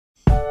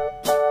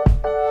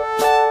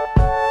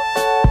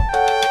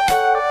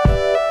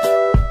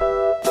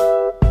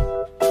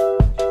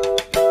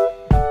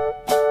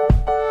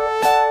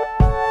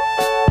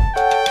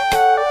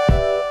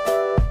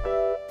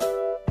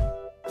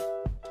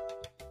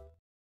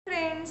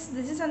Friends,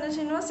 this is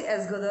srinivas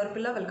yes Godavari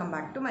పిల్ల. Welcome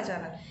back to my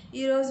channel.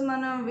 ఈరోజు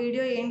మన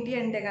video ఏంటి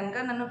అంటే కనుక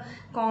నన్ను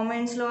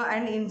కామెంట్స్లో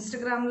అండ్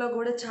ఇన్స్టాగ్రామ్లో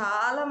కూడా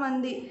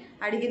చాలామంది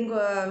అడిగిన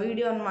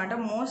వీడియో అనమాట.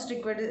 Most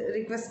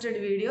requested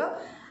video.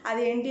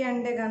 అది ఏంటి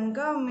అంటే కనుక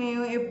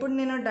ఎప్పుడు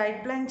నేను డైట్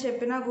ప్లాన్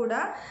చెప్పినా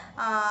కూడా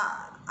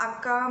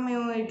అక్క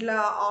మేము ఇట్లా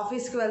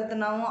ఆఫీస్కి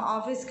వెళ్తున్నాము,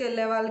 ఆఫీస్కి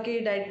వెళ్ళే వాళ్ళకి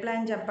డైట్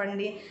ప్లాన్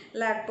చెప్పండి,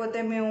 లేకపోతే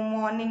మేము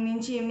మార్నింగ్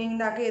నుంచి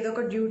ఈవినింగ్ దాకా ఏదో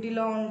ఒక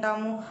డ్యూటీలో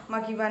ఉంటాము,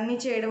 మాకు ఇవన్నీ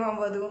చేయడం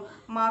అవ్వదు,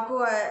 మాకు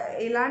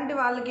ఇలాంటి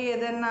వాళ్ళకి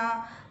ఏదైనా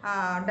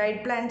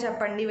డైట్ ప్లాన్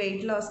చెప్పండి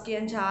వెయిట్ లాస్కి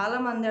అని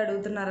చాలామంది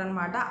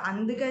అడుగుతున్నారనమాట.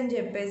 అందుకని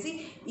చెప్పేసి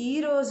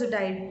ఈరోజు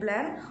diet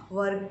plan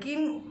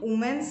working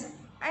women's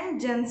and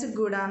జెంట్స్కి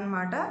కూడా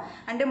అనమాట.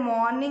 అంటే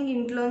మార్నింగ్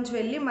ఇంట్లోంచి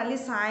వెళ్ళి మళ్ళీ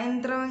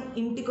సాయంత్రం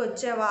ఇంటికి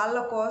వచ్చే వాళ్ళ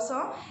కోసం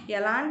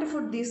ఎలాంటి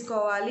ఫుడ్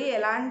తీసుకోవాలి,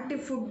 ఎలాంటి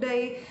ఫుడ్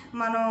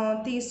మనం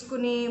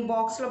తీసుకుని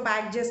బాక్స్లో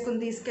ప్యాక్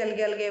చేసుకుని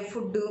తీసుకెళ్ళగలిగే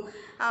ఫుడ్,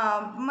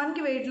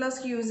 మనకి వెయిట్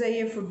లాస్కి యూజ్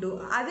అయ్యే ఫుడ్,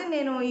 అది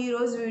నేను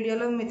ఈరోజు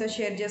వీడియోలో మీతో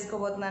share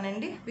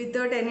చేసుకోబోతున్నానండి.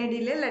 Without any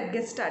delay let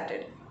get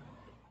started.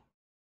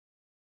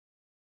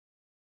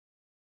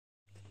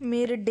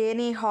 మీరు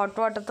డేని హాట్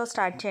వాటర్తో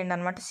స్టార్ట్ చేయండి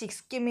అనమాట.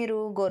 6కి మీరు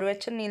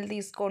గోరువెచ్చని నీళ్ళు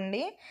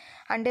తీసుకోండి.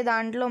 అంటే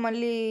దాంట్లో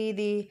మళ్ళీ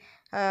ఇది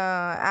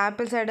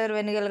యాపిల్ సైడర్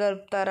వెనిగర్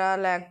కలుపుతారా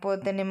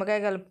లేకపోతే నిమ్మకాయ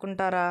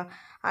కలుపుకుంటారా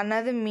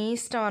అన్నది మీ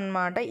ఇష్టం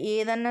అనమాట.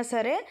 ఏదన్నా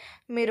సరే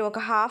మీరు ఒక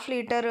 1/2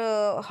 లీటర్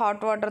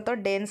హాట్ వాటర్తో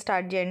డేని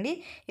స్టార్ట్ చేయండి.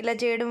 ఇలా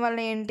చేయడం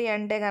వల్ల ఏంటి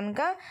అంటే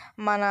కనుక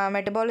మన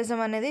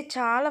మెటబాలిజం అనేది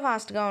చాలా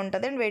ఫాస్ట్గా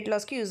ఉంటుంది అండ్ వెయిట్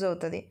లాస్కి యూజ్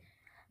అవుతుంది.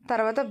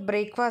 తర్వాత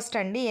బ్రేక్ఫాస్ట్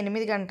అండి.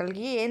 8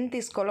 గంటలకి ఏం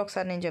తీసుకోవాలో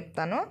ఒకసారి నేను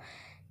చెప్తాను.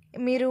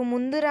 మీరు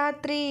ముందు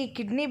రాత్రి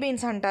కిడ్నీ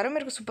బీన్స్ అంటారు,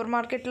 మీకు సూపర్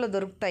మార్కెట్లో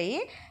దొరుకుతాయి.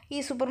 ఈ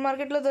సూపర్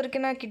మార్కెట్లో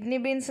దొరికిన కిడ్నీ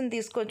బీన్స్ని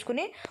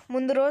తీసుకొచ్చుకుని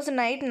ముందు రోజు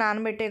నైట్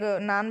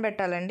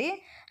నానబెట్టాలండి.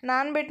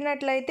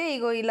 నానబెట్టినట్లయితే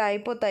ఇగో ఇలా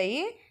అయిపోతాయి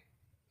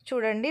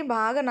చూడండి,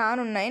 బాగా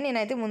నానున్నాయి.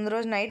 నేనైతే ముందు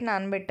రోజు నైట్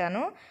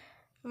నానబెట్టాను.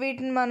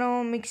 వీటిని మనం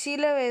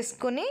మిక్సీలో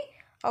వేసుకొని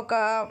ఒక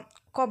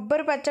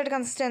కొబ్బరి పచ్చడి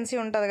కన్సిస్టెన్సీ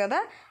ఉంటుంది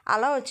కదా,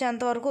 అలా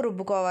వచ్చేంత వరకు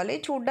రుబ్బుకోవాలి.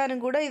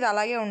 చూడ్డానికి కూడా ఇది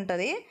అలాగే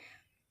ఉంటుంది.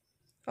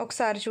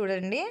 ఒకసారి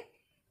చూడండి,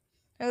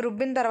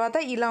 రుబ్బిన తర్వాత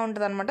ఇలా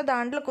ఉంటుంది అనమాట.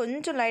 దాంట్లో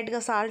కొంచెం లైట్గా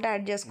సాల్ట్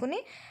యాడ్ చేసుకుని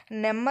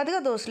నెమ్మదిగా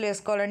దోశలు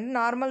వేసుకోవాలండి.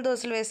 నార్మల్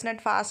దోశలు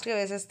వేసినట్టు ఫాస్ట్గా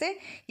వేసేస్తే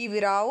ఇవి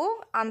రావు,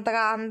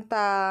 అంత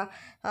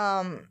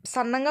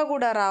సన్నంగా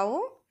కూడా రావు.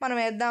 మనం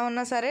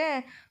వేద్దామన్నా సరే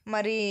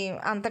మరి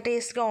అంత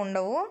టేస్ట్గా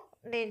ఉండవు.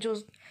 నేను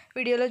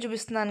వీడియోలో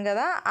చూపిస్తున్నాను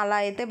కదా, అలా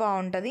అయితే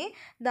బాగుంటుంది.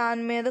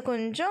 దాని మీద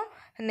కొంచెం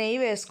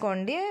నెయ్యి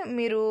వేసుకోండి.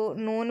 మీరు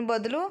నూనె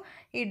బదులు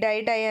ఈ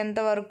డైట్ అయ్యేంత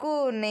వరకు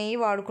నెయ్యి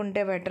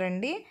వాడుకుంటే బెటర్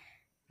అండి.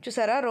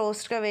 చూసారా,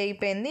 రోస్ట్గా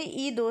వేగిపోయింది.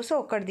 ఈ దోశ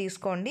ఒక్కటి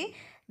తీసుకోండి.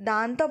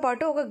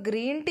 దాంతోపాటు ఒక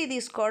గ్రీన్ టీ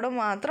తీసుకోవడం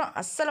మాత్రం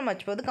అస్సలు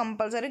మర్చిపోదు.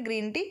 Compulsory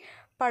green tea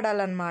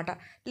పడాలన్నమాట.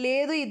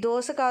 లేదు ఈ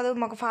దోశ కాదు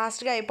మాకు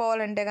ఫాస్ట్గా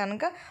అయిపోవాలంటే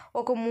కనుక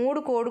ఒక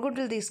 3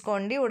 కోడిగుడ్లు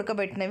తీసుకోండి,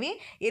 ఉడకబెట్టినవి.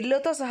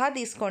 ఎల్లోతో సహా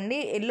తీసుకోండి.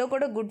 ఎల్లో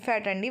కూడా గుడ్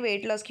ఫ్యాట్ అండి,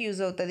 వెయిట్ లాస్కి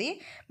యూజ్ అవుతుంది.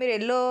 మీరు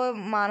ఎల్లో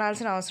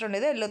మానాల్సిన అవసరం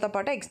లేదు. ఎల్లోతో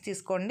పాటు ఎగ్స్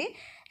తీసుకోండి.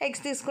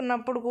 ఎగ్స్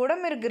తీసుకున్నప్పుడు కూడా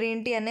మీరు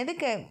గ్రీన్ టీ అనేది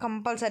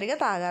కంపల్సరీగా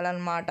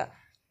తాగాలన్నమాట.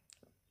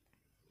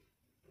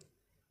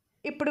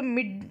 ఇప్పుడు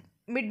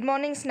మిడ్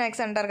మార్నింగ్ స్నాక్స్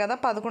అంటారు కదా,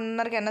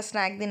 11:30కి అయినా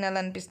స్నాక్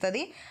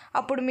తినాలనిపిస్తుంది.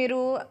 అప్పుడు మీరు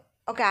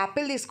ఒక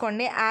యాపిల్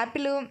తీసుకోండి.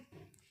 యాపిల్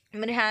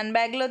మీరు హ్యాండ్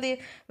బ్యాగ్లో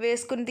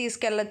వేసుకుని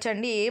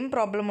తీసుకెళ్ళొచ్చండి, ఏం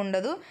ప్రాబ్లం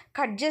ఉండదు.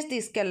 కట్ చేసి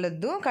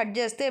తీసుకెళ్ళొద్దు, కట్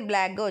చేస్తే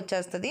బ్లాక్గా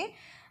వచ్చేస్తుంది.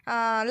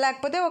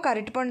 లేకపోతే ఒక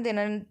అరటిపండు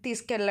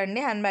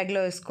తీసుకెళ్ళండి హ్యాండ్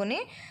బ్యాగ్లో వేసుకుని.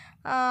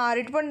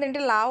 అరటిపండు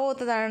తింటే లావు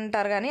అవుతుంది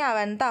అంటారు కానీ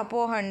అవంతా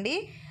అపోహ అండి.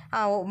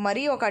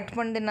 మరీ ఒక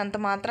అరటిపండు తిన్నంత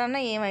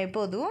మాత్రాన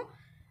ఏమైపోదు.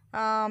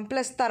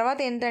 ప్లస్ తర్వాత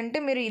ఏంటంటే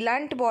మీరు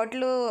ఇలాంటి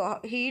బాటిల్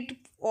హీట్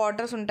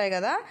వాటర్స్ ఉంటాయి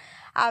కదా,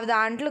 అవి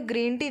దాంట్లో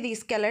గ్రీన్ టీ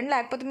తీసుకెళ్ళండి.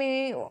 లేకపోతే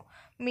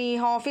మీ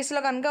ఆఫీస్లో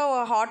కనుక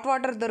హాట్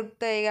వాటర్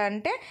దొరుకుతాయి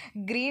అంటే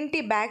గ్రీన్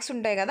టీ బ్యాగ్స్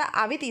ఉంటాయి కదా,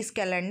 అవి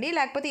తీసుకెళ్ళండి.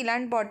 లేకపోతే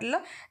ఇలాంటి బాటిల్లో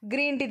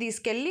గ్రీన్ టీ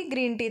తీసుకెళ్ళి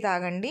గ్రీన్ టీ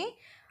తాగండి.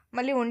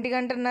 మళ్ళీ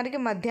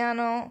 1:30కి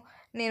మధ్యాహ్నం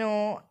నేను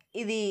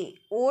ఇది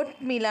ఓట్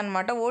మీల్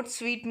అనమాట, ఓట్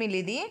స్వీట్ మీల్.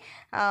 ఇది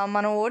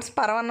మనం ఓట్స్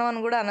పరవన్నం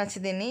అని కూడా అనొచ్చు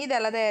దీన్ని. ఇది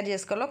ఎలా తయారు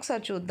చేసుకోవాలో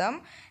ఒకసారి చూద్దాం.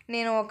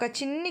 నేను ఒక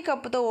చిన్ని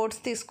కప్పుతో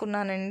ఓట్స్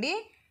తీసుకున్నానండి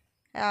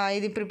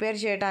ఇది ప్రిపేర్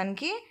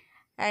చేయడానికి.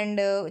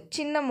 అండ్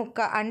చిన్న ముక్క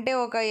అంటే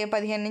ఒక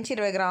 15 నుంచి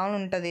 20 గ్రాములు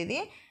ఉంటుంది. ఇది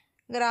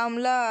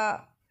గ్రాముల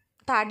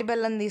తాటి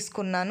బెల్లం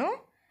తీసుకున్నాను.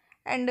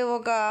 అండ్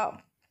ఒక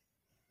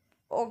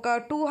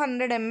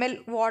 200 ml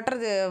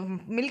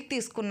మిల్క్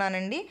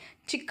తీసుకున్నానండి.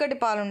 చిక్కటి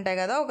పాలు ఉంటాయి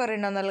కదా, ఒక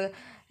 200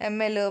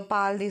 ml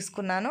పాలు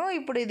తీసుకున్నాను.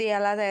 ఇప్పుడు ఇది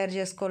ఎలా తయారు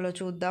చేసుకోవాలో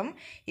చూద్దాం.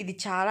 ఇది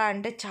చాలా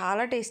అంటే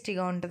చాలా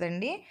టేస్టీగా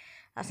ఉంటుందండి.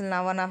 అసలు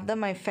one of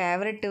my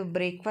favourite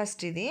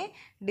breakfast ఇది.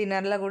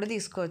 డిన్నర్లో కూడా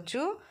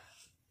తీసుకోవచ్చు,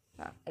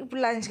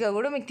 ఇప్పుడు లంచ్గా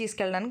కూడా మీకు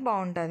తీసుకెళ్ళడానికి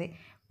బాగుంటుంది.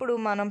 ఇప్పుడు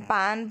మనం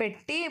పాన్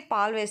పెట్టి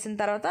పాలు వేసిన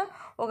తర్వాత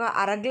ఒక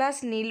 1/2 గ్లాస్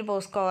నీళ్ళు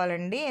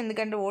పోసుకోవాలండి.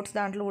 ఎందుకంటే ఓట్స్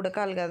దాంట్లో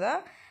ఉడకాలి కదా,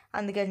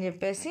 అందుకని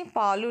చెప్పేసి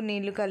పాలు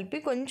నీళ్ళు కలిపి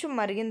కొంచెం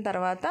మరిగిన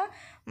తర్వాత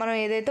మనం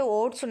ఏదైతే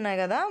ఓట్స్ ఉన్నాయి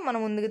కదా మనం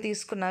ముందుగా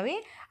తీసుకున్నవి,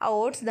 ఆ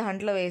ఓట్స్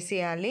దాంట్లో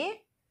వేసేయాలి.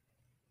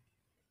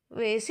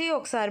 వేసి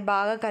ఒకసారి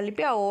బాగా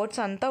కలిపి ఆ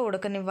ఓట్స్ అంతా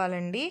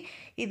ఉడకనివ్వాలండి.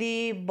 ఇది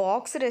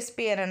బాక్స్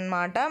రెసిపీ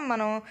అనమాట.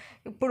 మనం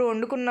ఇప్పుడు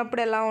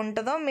వండుకున్నప్పుడు ఎలా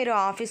ఉంటుందో మీరు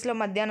ఆఫీస్లో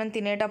మధ్యాహ్నం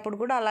తినేటప్పుడు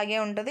కూడా అలాగే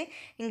ఉంటుంది.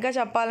 ఇంకా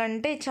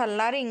చెప్పాలంటే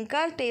చల్లారి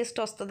ఇంకా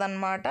టేస్ట్ వస్తుంది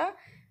అన్నమాట.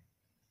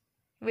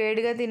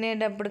 వేడిగా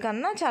తినేటప్పుడు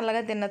కన్నా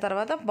చల్లగా తిన్న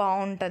తర్వాత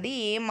బాగుంటుంది,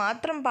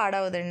 ఏమాత్రం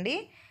పాడవదండి.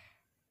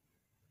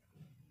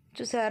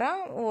 చూసారా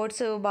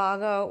ఓట్స్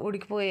బాగా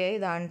ఉడికిపోయాయి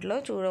దాంట్లో.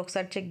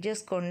 ఒకసారి చెక్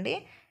చేసుకోండి.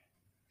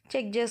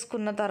 చెక్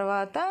చేసుకున్న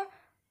తర్వాత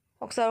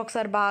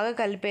ఒకసారి బాగా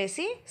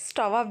కలిపేసి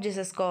స్టవ్ ఆఫ్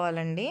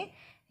చేసేసుకోవాలండి.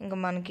 ఇంకా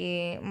మనకి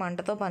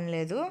మంటతో పని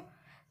లేదు.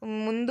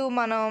 ముందు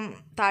మనం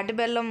తాటి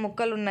బెల్లం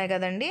ముక్కలు ఉన్నాయి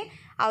కదండి,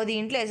 అవి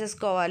దీంట్లో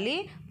వేసేసుకోవాలి.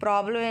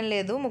 ప్రాబ్లం ఏం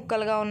లేదు,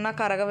 ముక్కలుగా ఉన్నా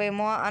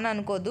కరగవేమో అని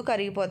అనుకోవద్దు,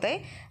 కరిగిపోతాయి.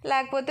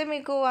 లేకపోతే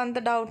మీకు అంత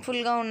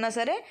డౌట్ఫుల్గా ఉన్నా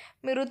సరే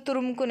మీరు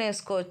తురుముకుని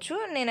వేసుకోవచ్చు.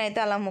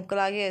 నేనైతే అలా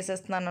ముక్కలాగే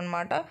వేసేస్తున్నాను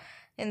అనమాట,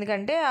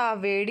 ఎందుకంటే ఆ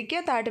వేడికే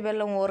తాటి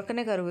బెల్లం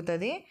ఊరకనే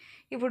కరుగుతుంది.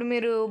 ఇప్పుడు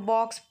మీరు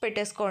బాక్స్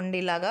పెట్టేసుకోండి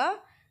ఇలాగా.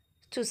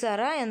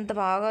 చూసారా ఎంత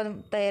బాగా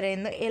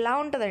తయారైందో. ఎలా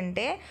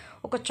ఉంటుందంటే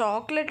ఒక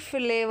చాక్లెట్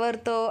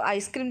ఫ్లేవర్తో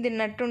ఐస్ క్రీమ్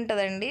తిన్నట్టు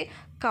ఉంటుందండి,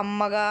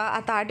 కమ్మగా. ఆ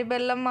తాటి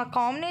బెల్లం ఆ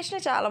కాంబినేషనే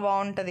చాలా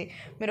బాగుంటుంది.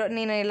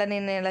 నేను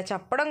ఇలా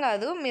చెప్పడం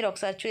కాదు, మీరు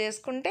ఒకసారి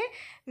చేసుకుంటే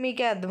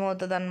మీకే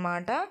అర్థమవుతుంది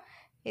అన్నమాట.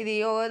 ఇది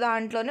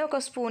దాంట్లోనే ఒక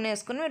స్పూన్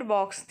వేసుకుని మీరు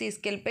బాక్స్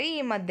తీసుకెళ్ళిపోయి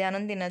ఈ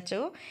మధ్యాహ్నం తినచ్చు,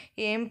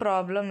 ఏం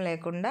ప్రాబ్లం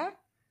లేకుండా.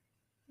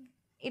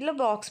 ఇలా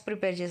బాక్స్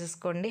ప్రిపేర్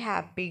చేసేసుకోండి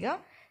హ్యాపీగా.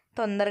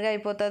 తొందరగా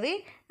అయిపోతుంది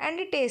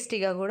అండ్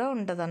టేస్టీగా కూడా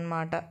ఉంటుంది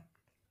అన్నమాట.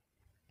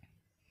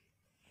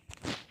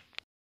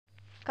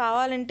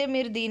 కావాలంటే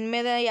మీరు దీని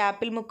మీద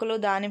యాపిల్ ముక్కలు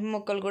దానిమ్మ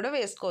ముక్కలు కూడా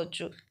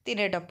వేసుకోవచ్చు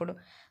తినేటప్పుడు.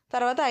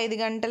 తర్వాత 5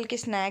 గంటలకి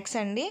స్నాక్స్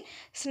అండి.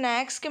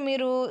 స్నాక్స్కి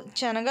మీరు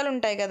శనగలు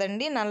ఉంటాయి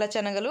కదండి, నల్ల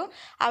శనగలు,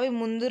 అవి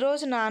ముందు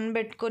రోజు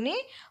నానబెట్టుకొని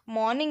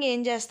మార్నింగ్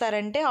ఏం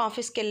చేస్తారంటే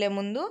ఆఫీస్కి వెళ్ళే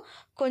ముందు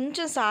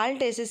కొంచెం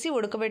సాల్ట్ వేసేసి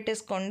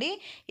ఉడకబెట్టేసుకోండి.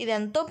 ఇది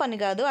ఎంతో పని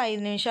కాదు,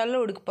 5 నిమిషాల్లో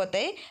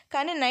ఉడికిపోతాయి.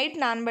 కానీ నైట్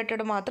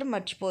నానబెట్టడం మాత్రం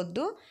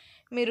మర్చిపోవద్దు.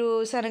 మీరు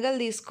శనగలు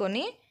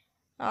తీసుకొని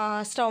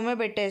స్టవ్ మీద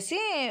పెట్టేసి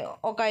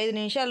ఒక 5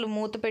 నిమిషాలు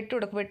మూత పెట్టి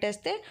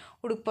ఉడకబెట్టేస్తే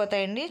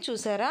ఉడికిపోతాయండి.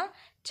 చూసారా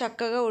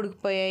చక్కగా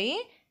ఉడికిపోయాయి.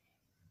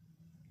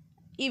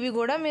 ఇవి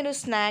కూడా మీరు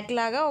స్నాక్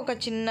లాగా ఒక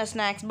చిన్న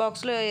స్నాక్స్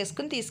బాక్స్లో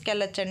వేసుకుని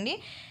తీసుకెళ్ళొచ్చండి.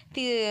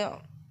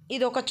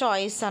 ఇది ఒక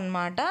చాయిస్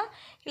అన్నమాట.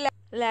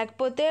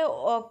 లేకపోతే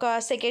ఒక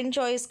సెకండ్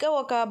చాయిస్గా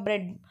ఒక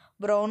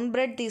బ్రౌన్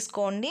బ్రెడ్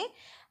తీసుకోండి.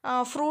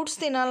 ఫ్రూట్స్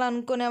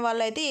తినాలనుకునే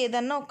వాళ్ళైతే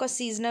ఏదన్నా ఒక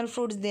సీజనల్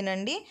ఫ్రూట్స్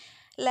తినండి.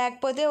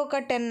 లేకపోతే ఒక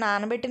 10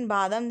 నానబెట్టిన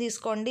బాదం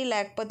తీసుకోండి.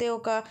 లేకపోతే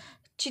ఒక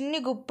చిన్ని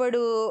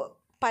గుప్పెడు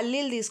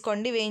పల్లీలు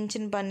తీసుకోండి,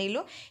 వేయించిన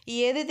పల్లీలు.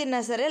 ఏది తిన్నా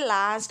సరే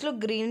లాస్ట్లో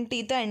గ్రీన్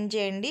టీతో ఎండ్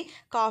చేయండి.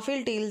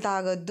 కాఫీలు టీలు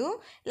తాగొద్దు,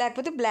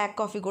 లేకపోతే బ్లాక్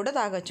కాఫీ కూడా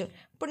తాగొచ్చు.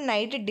 ఇప్పుడు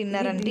నైట్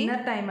డిన్నర్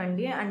టైం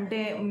అండి, అంటే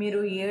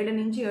మీరు 7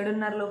 నుంచి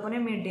 7:30 లోపునే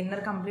మీరు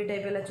డిన్నర్ కంప్లీట్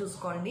అయిపోయేలా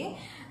చూసుకోండి.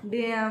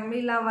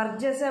 ఇలా వర్క్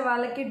చేసే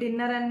వాళ్ళకి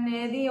డిన్నర్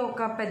అనేది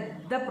ఒక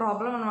పెద్ద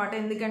ప్రాబ్లం అనమాట.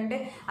 ఎందుకంటే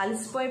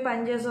అలసిపోయి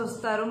పని చేసి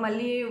వస్తారు,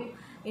 మళ్ళీ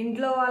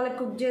ఇంట్లో వాళ్ళకి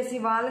కుక్ చేసి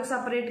వాళ్ళకి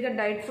సపరేట్గా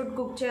డైట్ ఫుడ్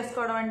కుక్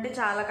చేసుకోవడం అంటే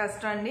చాలా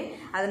కష్టం అండి.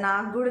 అది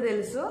నాకు కూడా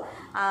తెలుసు,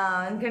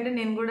 ఎందుకంటే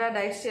నేను కూడా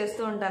డైట్స్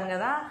చేస్తూ ఉంటాను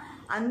కదా.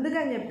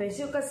 అందుకని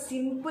చెప్పేసి ఒక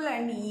సింపుల్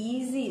అండ్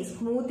ఈజీ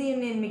స్మూతీ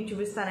నేను మీకు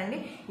చూపిస్తానండి.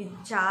 ఇది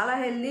చాలా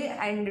హెల్దీ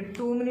అండ్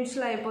 2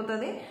 మినిట్స్లో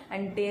అయిపోతుంది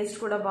అండ్ టేస్ట్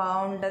కూడా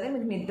బాగుంటుంది.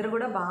 మీకు నిద్ర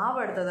కూడా బాగా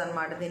పడుతుంది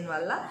అనమాట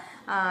దీనివల్ల.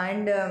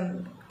 అండ్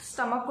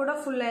స్టమక్ కూడా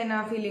ఫుల్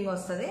అయిన ఫీలింగ్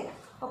వస్తుంది.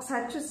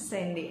 ఒకసారి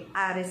చూసేయండి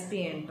ఆ రెసిపీ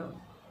ఏంటో.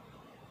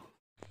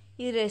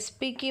 ఈ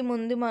రెసిపీకి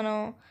ముందు మనం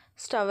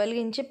స్టవ్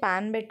వెలిగించి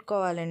ప్యాన్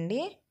పెట్టుకోవాలండి.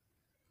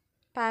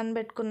 ప్యాన్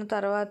పెట్టుకున్న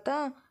తర్వాత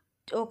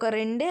ఒక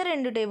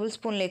 2 టేబుల్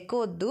స్పూన్లు, ఎక్కువ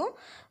వద్దు,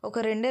 ఒక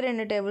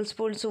 2 టేబుల్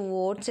స్పూన్స్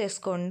ఓట్స్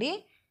వేసుకోండి.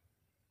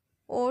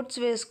 ఓట్స్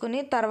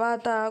వేసుకుని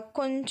తర్వాత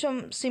కొంచెం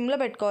సిమ్లో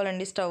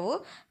పెట్టుకోవాలండి స్టవ్.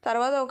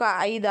 తర్వాత ఒక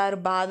 5-6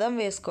 బాదం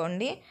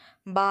వేసుకోండి.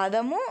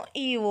 బాదము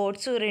ఈ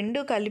ఓట్స్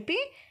 2 కలిపి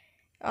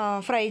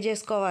ఫ్రై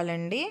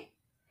చేసుకోవాలండి.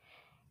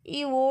 ఈ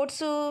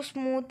ఓట్స్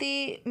స్మూతీ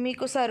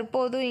మీకు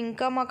సరిపోదు,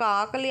 ఇంకా మాకు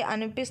ఆకలి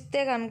అనిపిస్తే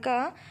కనుక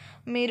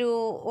మీరు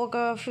ఒక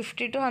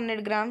 50 to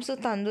 100 grams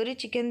తందూరి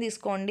చికెన్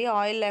తీసుకోండి,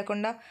 ఆయిల్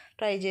లేకుండా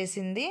ఫ్రై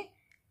చేసింది.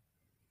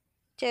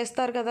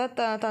 చేస్తారు కదా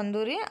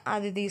తందూరి,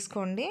 అది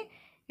తీసుకోండి.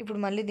 ఇప్పుడు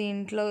మళ్ళీ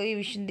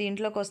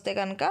దీంట్లోకి వస్తే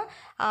కనుక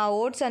ఆ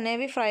ఓట్స్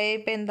అనేవి ఫ్రై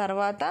అయిపోయిన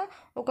తర్వాత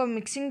ఒక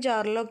మిక్సింగ్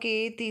జార్లోకి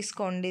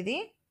తీసుకోండి ఇది.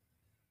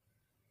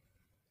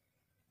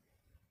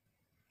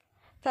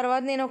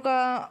 తర్వాత నేను ఒక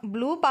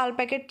బ్లూ పాల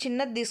ప్యాకెట్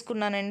చిన్నది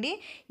తీసుకున్నానండి.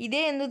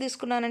 ఇదే ఎందుకు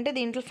తీసుకున్నానంటే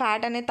దీంట్లో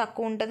ఫ్యాట్ అనేది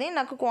తక్కువ ఉంటుంది,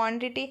 నాకు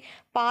క్వాంటిటీ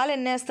పాలు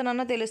ఎన్ని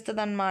వేస్తున్నానో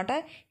తెలుస్తుంది అనమాట.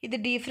 ఇది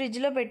డీప్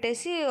ఫ్రిడ్జ్లో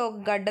పెట్టేసి ఒక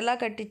గడ్డలా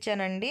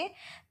కట్టించానండి.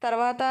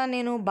 తర్వాత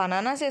నేను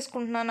బనానాస్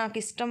వేసుకుంటున్నాను, నాకు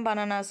ఇష్టం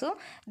బనానాసు.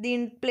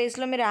 దీని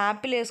ప్లేస్లో మీరు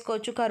యాపిల్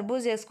వేసుకోవచ్చు,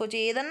 కర్బూజ వేసుకోవచ్చు,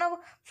 ఏదన్నా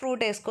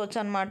ఫ్రూట్ వేసుకోవచ్చు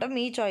అనమాట,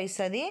 మీ చాయిస్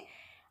అది.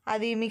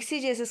 అది మిక్సీ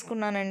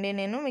చేసేసుకున్నానండి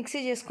నేను.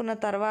 మిక్సీ చేసుకున్న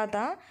తర్వాత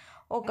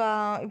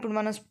ఇప్పుడు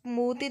మనం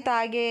స్మూతీ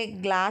తాగే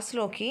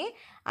గ్లాస్లోకి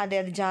అది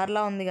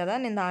జార్లా ఉంది కదా,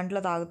 నేను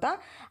దాంట్లో తాగుతా.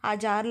 ఆ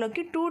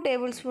జార్లోకి 2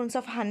 టేబుల్ స్పూన్స్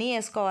ఆఫ్ హనీ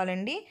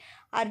వేసుకోవాలండి.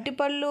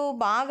 అరటిపళ్ళు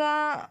బాగా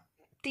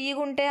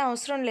తీగుంటే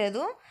అవసరం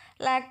లేదు,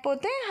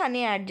 లేకపోతే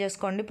హనీ యాడ్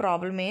చేసుకోండి,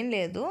 ప్రాబ్లం ఏం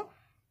లేదు.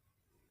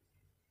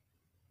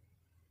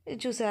 ఇది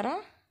చూసారా,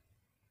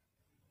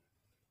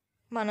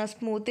 మన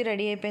స్మూతీ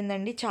రెడీ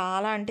అయిపోయిందండి.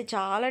 చాలా అంటే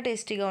చాలా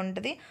టేస్టీగా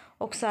ఉంటుంది.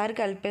 ఒకసారి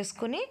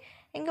కలిపేసుకుని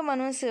ఇంకా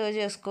మనం సర్వ్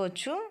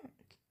చేసుకోవచ్చు.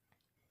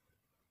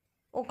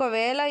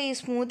 ఒకవేళ ఈ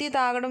స్మూతీ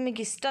తాగడం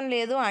మీకు ఇష్టం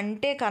లేదు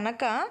అంటే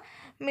కనుక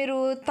మీరు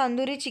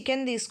తందూరి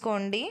చికెన్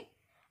తీసుకోండి,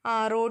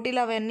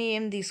 రోటీలు అవన్నీ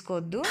ఏం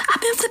తీసుకోవద్దు.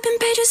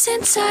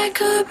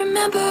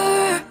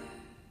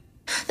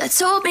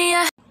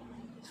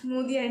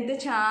 స్మూతీ అయితే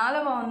చాలా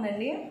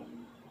బాగుందండి.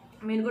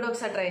 మీరు కూడా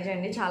ఒకసారి ట్రై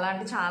చేయండి. చాలా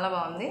అంటే చాలా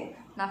బాగుంది,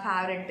 నా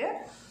ఫేవరెట్.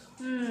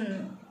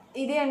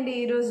 ఇదే అండి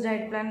ఈరోజు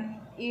డైట్ ప్లాన్.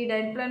 ఈ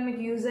డైట్ ప్లాన్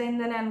మీకు యూజ్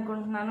అయిందని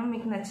అనుకుంటున్నాను,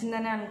 మీకు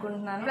నచ్చిందని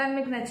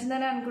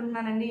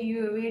అనుకుంటున్నానండి. ఈ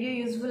వీడియో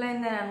యూజ్ఫుల్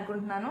అయిందని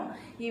అనుకుంటున్నాను.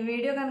 ఈ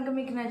వీడియో కనుక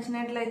మీకు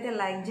నచ్చినట్లయితే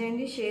లైక్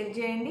చేయండి, షేర్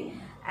చేయండి,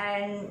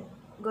 అండ్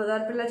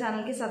గోదావరి పిల్ల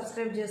ఛానల్కి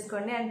సబ్స్క్రైబ్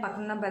చేసుకోండి, అండ్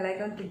పక్కన బెల్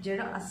ఐకాన్ క్లిక్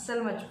చేయడం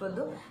అస్సలు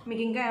మర్చిపోద్దు.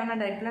 మీకు ఇంకా ఏమైనా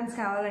డైట్ ప్లాన్స్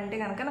కావాలంటే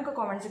కనుక నాకు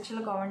కామెంట్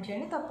సెక్షన్లో కామెంట్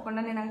చేయండి.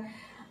 తప్పకుండా నేను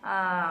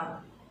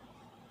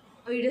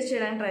వీడియోస్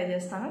చేయడానికి ట్రై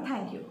చేస్తాను.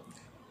 Thank you.